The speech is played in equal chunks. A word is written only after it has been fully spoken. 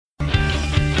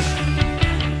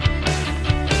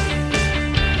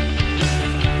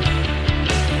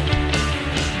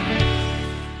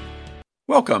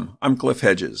Welcome, I'm Cliff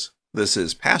Hedges. This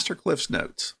is Pastor Cliff's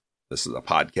Notes. This is a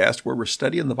podcast where we're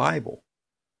studying the Bible.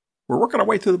 We're working our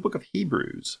way through the book of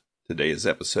Hebrews. Today is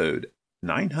episode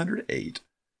 908,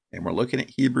 and we're looking at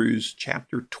Hebrews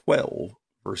chapter 12,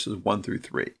 verses 1 through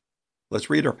 3. Let's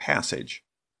read our passage.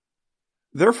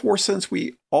 Therefore, since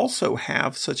we also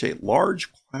have such a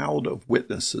large cloud of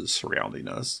witnesses surrounding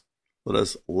us, let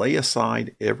us lay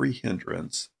aside every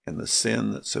hindrance and the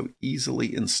sin that so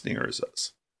easily ensnares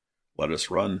us. Let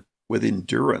us run with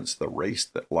endurance the race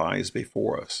that lies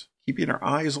before us, keeping our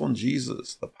eyes on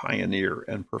Jesus, the pioneer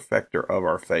and perfecter of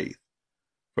our faith.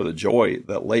 For the joy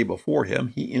that lay before him,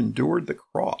 he endured the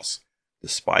cross,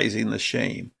 despising the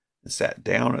shame, and sat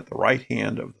down at the right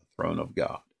hand of the throne of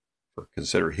God. For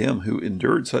consider him who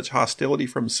endured such hostility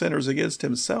from sinners against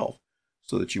himself,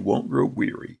 so that you won't grow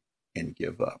weary and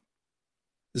give up.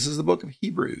 This is the book of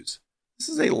Hebrews. This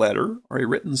is a letter or a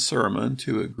written sermon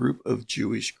to a group of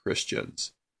Jewish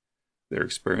Christians. They're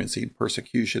experiencing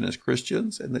persecution as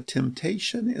Christians, and the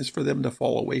temptation is for them to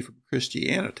fall away from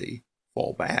Christianity,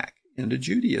 fall back into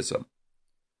Judaism.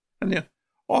 And the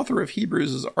author of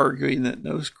Hebrews is arguing that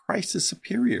no, Christ is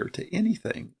superior to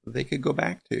anything they could go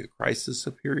back to. Christ is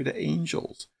superior to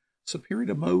angels, superior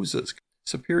to Moses,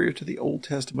 superior to the Old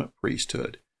Testament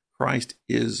priesthood. Christ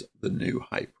is the new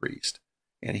high priest,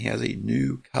 and he has a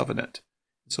new covenant.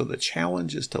 So the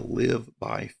challenge is to live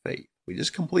by faith. We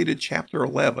just completed chapter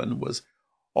 11, was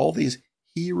all these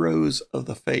heroes of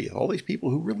the faith, all these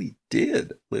people who really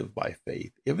did live by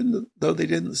faith, even though they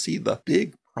didn't see the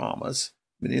big promise.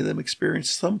 Many of them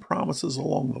experienced some promises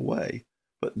along the way,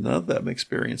 but none of them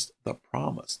experienced the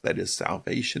promise, that is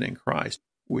salvation in Christ,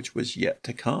 which was yet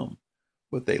to come.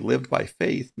 But they lived by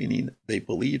faith, meaning they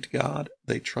believed God,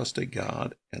 they trusted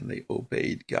God, and they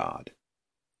obeyed God.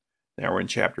 Now we're in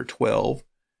chapter 12,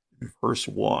 verse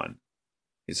 1.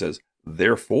 He says,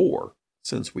 Therefore,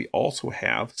 since we also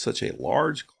have such a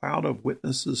large cloud of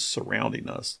witnesses surrounding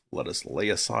us, let us lay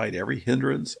aside every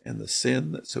hindrance and the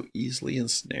sin that so easily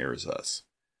ensnares us.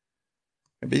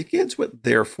 It begins with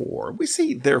therefore. We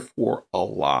see therefore a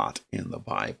lot in the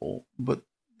Bible, but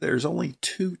there's only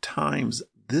 2 times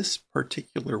this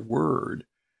particular word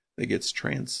that gets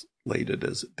translated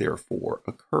as therefore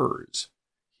occurs.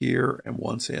 Here and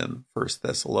once in 1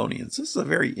 Thessalonians. This is a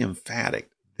very emphatic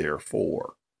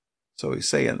therefore. So he's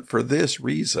saying for this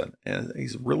reason, and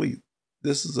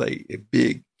this is a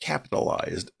big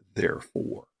capitalized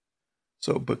therefore.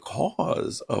 So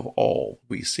because of all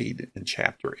we see in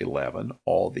chapter 11,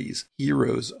 all these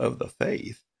heroes of the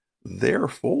faith,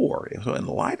 therefore, so in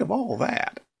light of all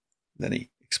that, then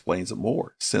he explains it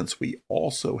more. Since we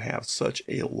also have such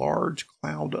a large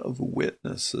cloud of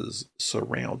witnesses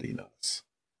surrounding us.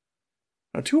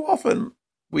 Now, too often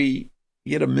we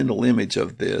get a mental image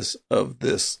of this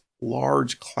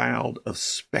large cloud of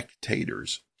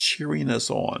spectators cheering us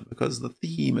on, because the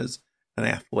theme is an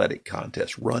athletic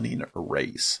contest, running a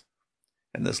race.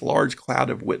 And this large cloud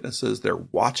of witnesses, they're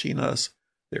watching us,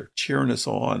 they're cheering us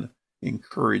on,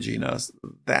 encouraging us.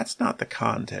 That's not the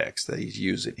context that he's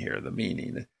using here, the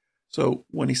meaning. So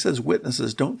when he says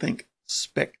witnesses, don't think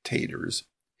spectators,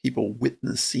 people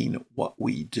witnessing what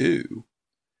we do.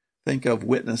 Think of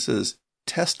witnesses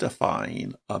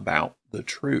testifying about the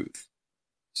truth.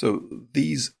 So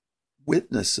these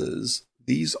witnesses,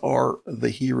 these are the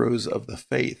heroes of the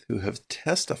faith who have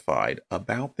testified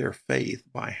about their faith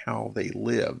by how they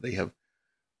live. They have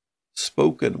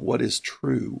spoken what is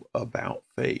true about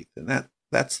faith. And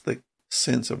that's the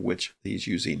sense of which he's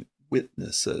using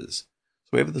witnesses. So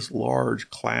we have this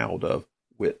large cloud of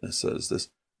witnesses, this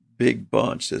big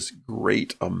bunch, this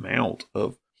great amount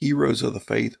of heroes of the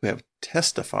faith who have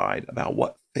testified about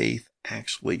what faith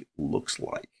actually looks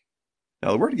like. Now,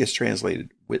 the word that gets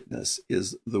translated witness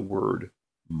is the word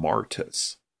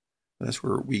martus. That's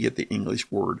where we get the English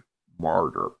word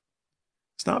martyr.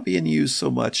 It's not being used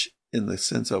so much in the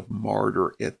sense of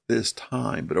martyr at this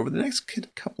time, but over the next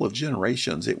couple of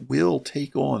generations, it will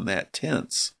take on that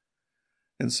tense.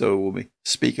 And so when we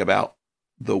speak about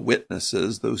the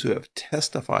witnesses, those who have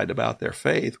testified about their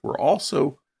faith, we're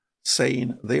also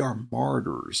saying they are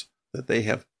martyrs, that they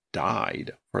have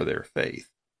died for their faith.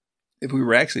 If we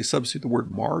were actually substitute the word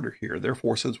martyr here,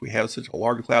 therefore, since we have such a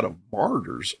large cloud of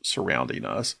martyrs surrounding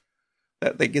us,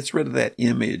 that gets rid of that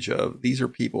image of these are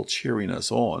people cheering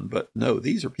us on. But no,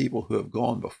 these are people who have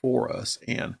gone before us,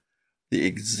 and the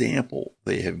example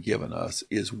they have given us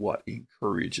is what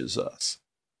encourages us.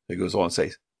 It goes on to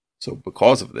say, so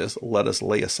because of this, let us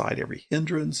lay aside every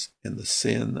hindrance and the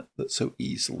sin that so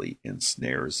easily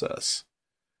ensnares us.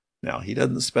 Now, he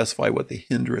doesn't specify what the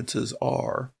hindrances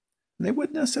are, and they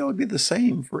wouldn't necessarily be the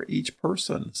same for each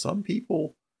person. Some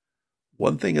people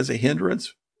one thing is a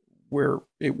hindrance where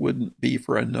it wouldn't be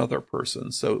for another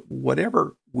person. So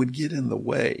whatever would get in the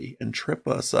way and trip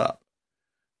us up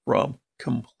from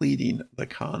completing the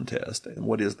contest. And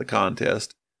what is the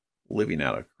contest? Living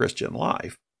out a Christian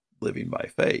life, living by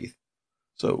faith.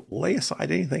 So lay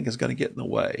aside anything that's going to get in the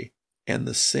way, and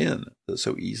the sin that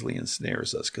so easily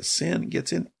ensnares us, because sin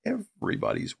gets in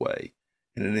everybody's way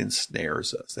and it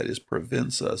ensnares us. That is,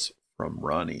 prevents us from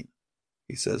running.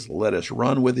 He says, let us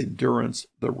run with endurance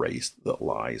the race that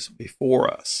lies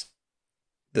before us.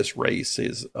 This race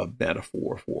is a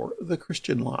metaphor for the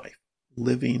Christian life,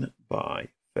 living by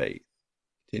faith.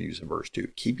 Continues in verse 2,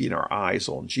 keeping our eyes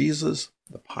on Jesus,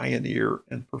 the pioneer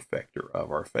and perfecter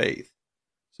of our faith.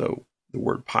 So the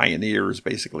word pioneer is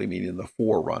basically meaning the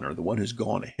forerunner, the one who's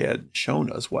gone ahead and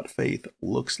shown us what faith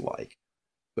looks like.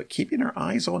 But keeping our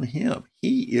eyes on him,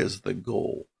 he is the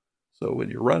goal. So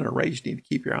when you're running a race, you need to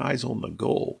keep your eyes on the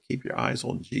goal. Keep your eyes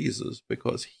on Jesus,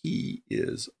 because he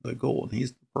is the goal and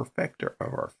he's the perfecter of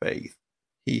our faith.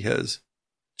 He has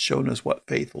shown us what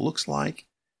faith looks like,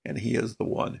 and he is the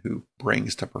one who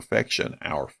brings to perfection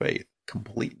our faith,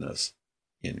 completeness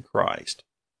in Christ.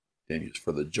 Continues,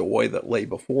 for the joy that lay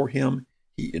before him,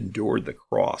 he endured the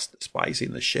cross,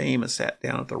 despising the shame, and sat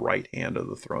down at the right hand of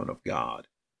the throne of God.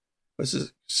 This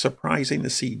is surprising to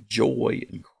see joy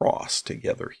and cross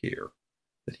together here,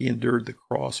 that he endured the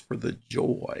cross for the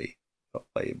joy that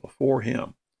lay before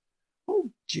him. Well,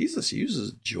 Jesus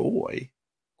uses joy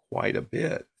quite a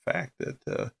bit. In fact, that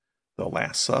the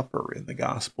Last Supper in the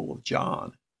Gospel of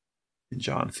John, in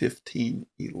John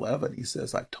 15:11, he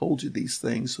says, I've told you these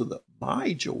things so that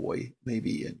my joy may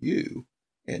be in you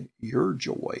and your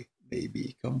joy may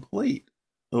be complete.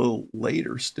 A little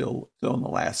later, still in the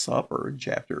Last Supper, in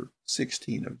chapter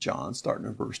 16 of John, starting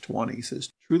in verse 20, he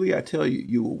says, truly I tell you,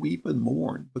 you will weep and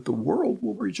mourn, but the world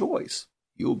will rejoice.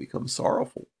 You will become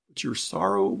sorrowful, but your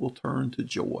sorrow will turn to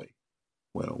joy.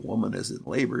 When a woman is in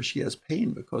labor, she has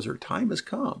pain because her time has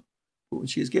come. But when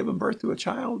she has given birth to a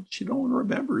child, she no one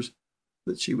remembers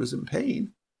that she was in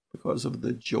pain because of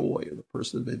the joy of the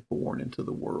person who has been born into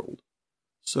the world.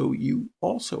 So you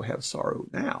also have sorrow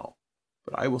now,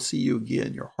 but I will see you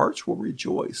again. Your hearts will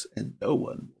rejoice, and no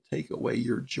one will take away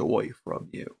your joy from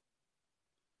you.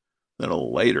 Then a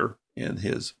little later, in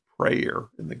his prayer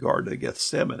in the Garden of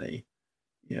Gethsemane,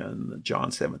 in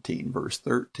John 17, verse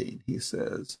 13, he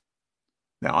says,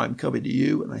 now I'm coming to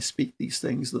you, and I speak these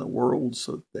things in the world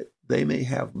so that they may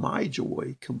have my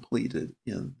joy completed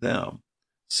in them.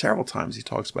 Several times he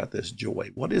talks about this joy.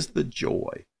 What is the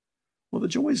joy? Well, the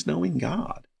joy is knowing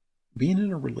God, being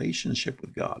in a relationship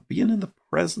with God, being in the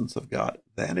presence of God.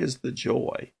 That is the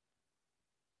joy.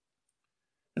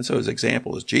 And so his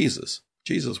example is Jesus.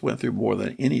 Jesus went through more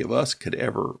than any of us could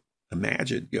ever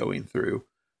imagine going through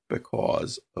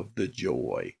because of the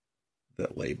joy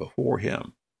that lay before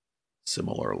him.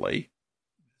 Similarly,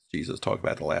 Jesus talked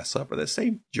about the Last Supper. That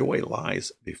same joy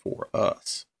lies before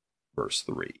us. Verse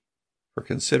 3, for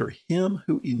consider him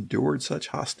who endured such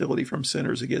hostility from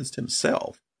sinners against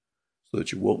himself, so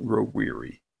that you won't grow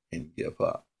weary and give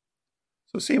up.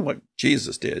 So seeing what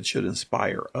Jesus did should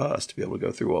inspire us to be able to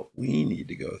go through what we need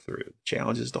to go through. The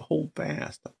challenge is to hold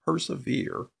fast, to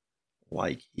persevere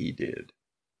like he did.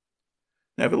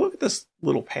 Now, if you look at this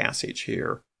little passage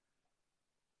here,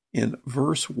 in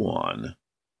verse 1,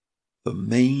 the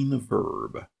main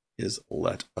verb is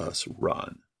let us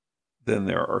run. Then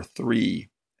there are three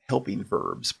helping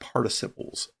verbs,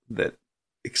 participles, that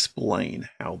explain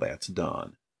how that's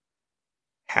done.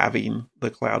 Having the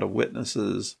cloud of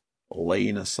witnesses,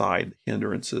 laying aside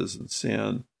hindrances and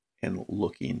sin, and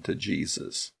looking to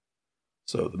Jesus.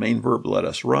 So the main verb, let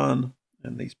us run,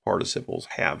 and these participles,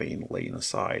 having, laying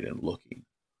aside, and looking.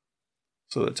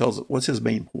 So it tells us, what's his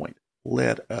main point?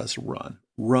 Let us run.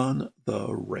 Run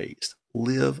the race.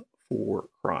 Live for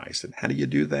Christ. And how do you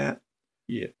do that?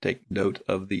 You take note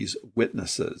of these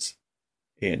witnesses,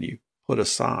 and you put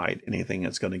aside anything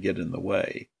that's going to get in the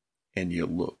way, and you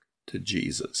look to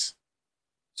Jesus.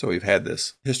 So we've had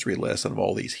this history lesson of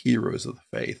all these heroes of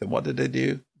the faith. And what did they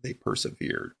do? They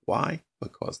persevered. Why?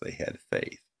 Because they had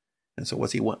faith. And so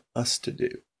what's he want us to do?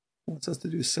 He wants us to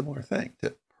do a similar thing,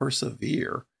 to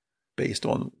persevere based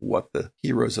on what the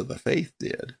heroes of the faith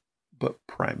did, but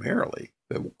primarily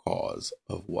because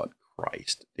of what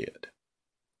Christ did.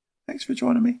 Thanks for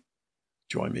joining me.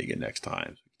 Join me again next time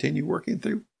as we continue working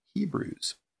through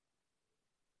Hebrews.